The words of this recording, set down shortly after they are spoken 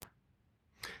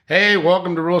Hey,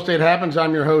 welcome to Real Estate Happens.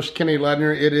 I'm your host, Kenny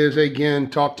Ledner. It is again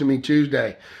Talk to Me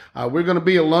Tuesday. We're going to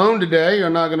be alone today.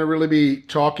 I'm not going to really be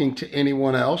talking to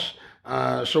anyone else.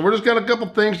 So we're just got a couple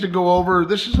things to go over.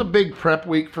 This is a big prep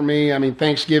week for me. I mean,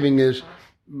 Thanksgiving is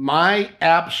my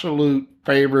absolute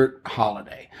favorite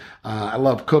holiday. I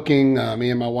love cooking. Me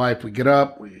and my wife, we get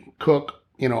up, we cook,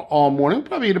 all morning. We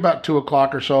probably eat about 2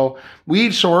 o'clock or so. We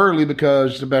eat so early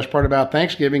because the best part about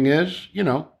Thanksgiving is,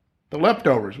 the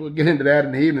leftovers. We'll get into that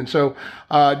in the evening. So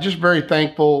just very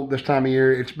thankful this time of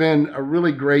year. It's been a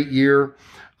really great year.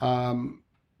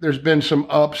 There's been some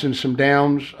ups and some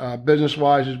downs.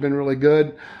 Business-wise, it's been really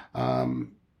good.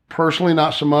 Personally,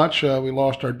 not so much. We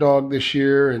lost our dog this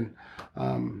year,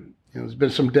 and there's been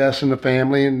some deaths in the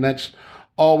family, and that's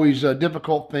always a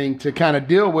difficult thing to kind of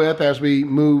deal with as we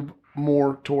move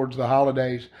more towards the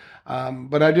holidays.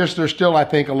 But there's still, I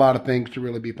think, a lot of things to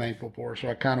really be thankful for. So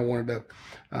I kind of wanted to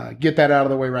get that out of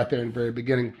the way right there in the very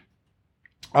beginning.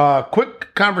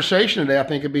 Quick conversation today, I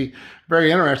think it'd be very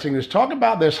interesting, is talk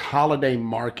about this holiday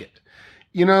market.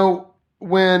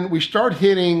 When we start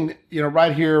hitting,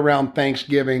 right here around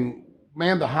Thanksgiving,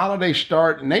 man, the holidays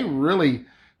start and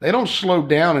they don't slow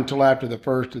down until after the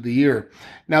first of the year.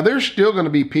 Now, there's still going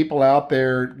to be people out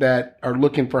there that are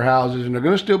looking for houses, and there are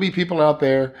going to still be people out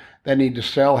there that need to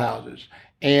sell houses.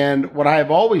 And what I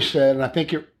have always said, and I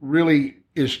think it really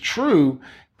is true,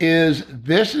 is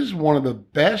this is one of the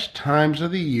best times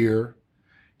of the year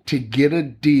to get a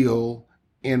deal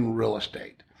in real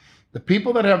estate. The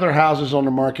people that have their houses on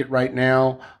the market right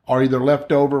now are either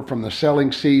left over from the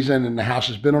selling season and the house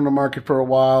has been on the market for a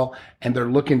while and they're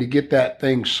looking to get that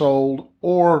thing sold,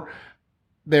 or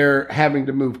they're having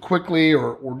to move quickly,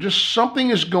 or just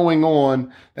something is going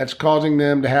on that's causing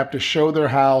them to have to show their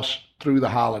house through the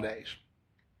holidays.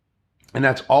 And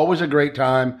that's always a great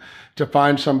time to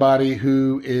find somebody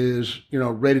who is,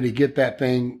 ready to get that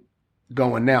thing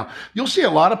going. Now, you'll see a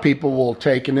lot of people will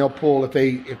take and they'll pull, if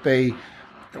they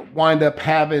wind up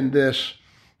having this,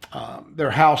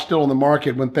 their house still on the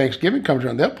market when Thanksgiving comes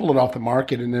around, they'll pull it off the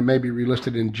market and then maybe relist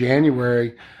it in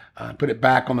January, put it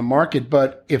back on the market.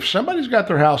 But if somebody's got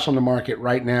their house on the market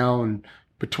right now and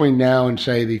between now and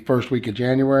say the first week of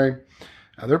January,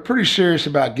 they're pretty serious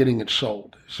about getting it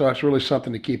sold. So that's really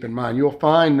something to keep in mind. You'll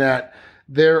find that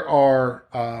there are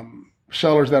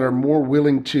sellers that are more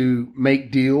willing to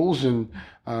make deals and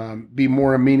be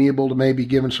more amenable to maybe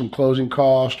giving some closing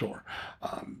cost, or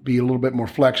be a little bit more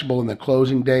flexible in the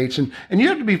closing dates. And you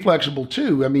have to be flexible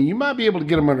too. I mean, you might be able to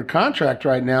get them under contract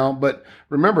right now, but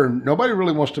remember, nobody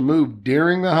really wants to move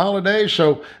during the holidays.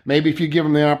 So maybe if you give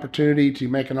them the opportunity to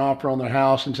make an offer on their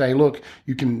house and say, look,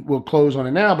 we'll close on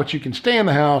it now, but you can stay in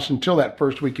the house until that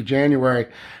first week of January,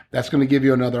 that's going to give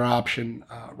you another option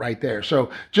right there.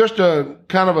 So just a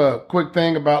kind of a quick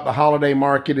thing about the holiday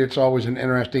market. It's always an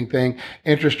interesting thing.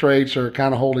 Interest rates are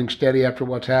kind of holding steady after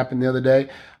what's happened the other day.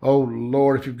 Oh,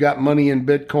 Lord, if you've got money in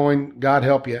Bitcoin, God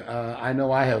help you. I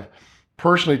know I have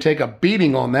personally taken a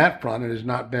beating on that front. It has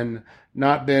not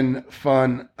been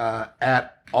fun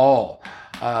at all.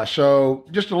 So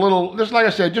just like I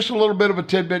said, just a little bit of a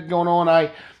tidbit going on.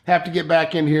 I have to get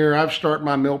back in here. I've started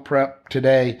my meal prep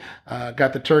today.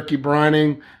 Got the turkey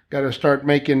brining. Got to start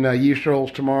making yeast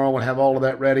rolls tomorrow. We'll have all of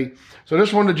that ready. So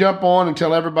just wanted to jump on and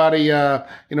tell everybody,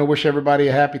 wish everybody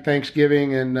a happy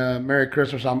Thanksgiving and Merry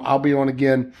Christmas. I'll be on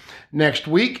again next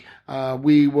week.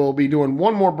 We will be doing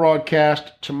one more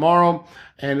broadcast tomorrow,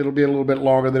 and it'll be a little bit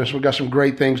longer than this. We've got some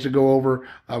great things to go over.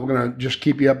 We're going to just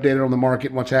keep you updated on the market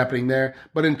and what's happening there.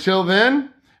 But until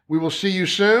then, we will see you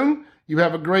soon. You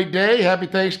have a great day. Happy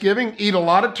Thanksgiving. Eat a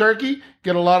lot of turkey.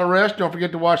 Get a lot of rest. Don't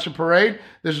forget to watch the parade.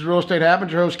 This is Real Estate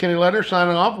Happens. Your host, Kenny Ledner,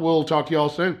 signing off. We'll talk to you all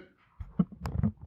soon.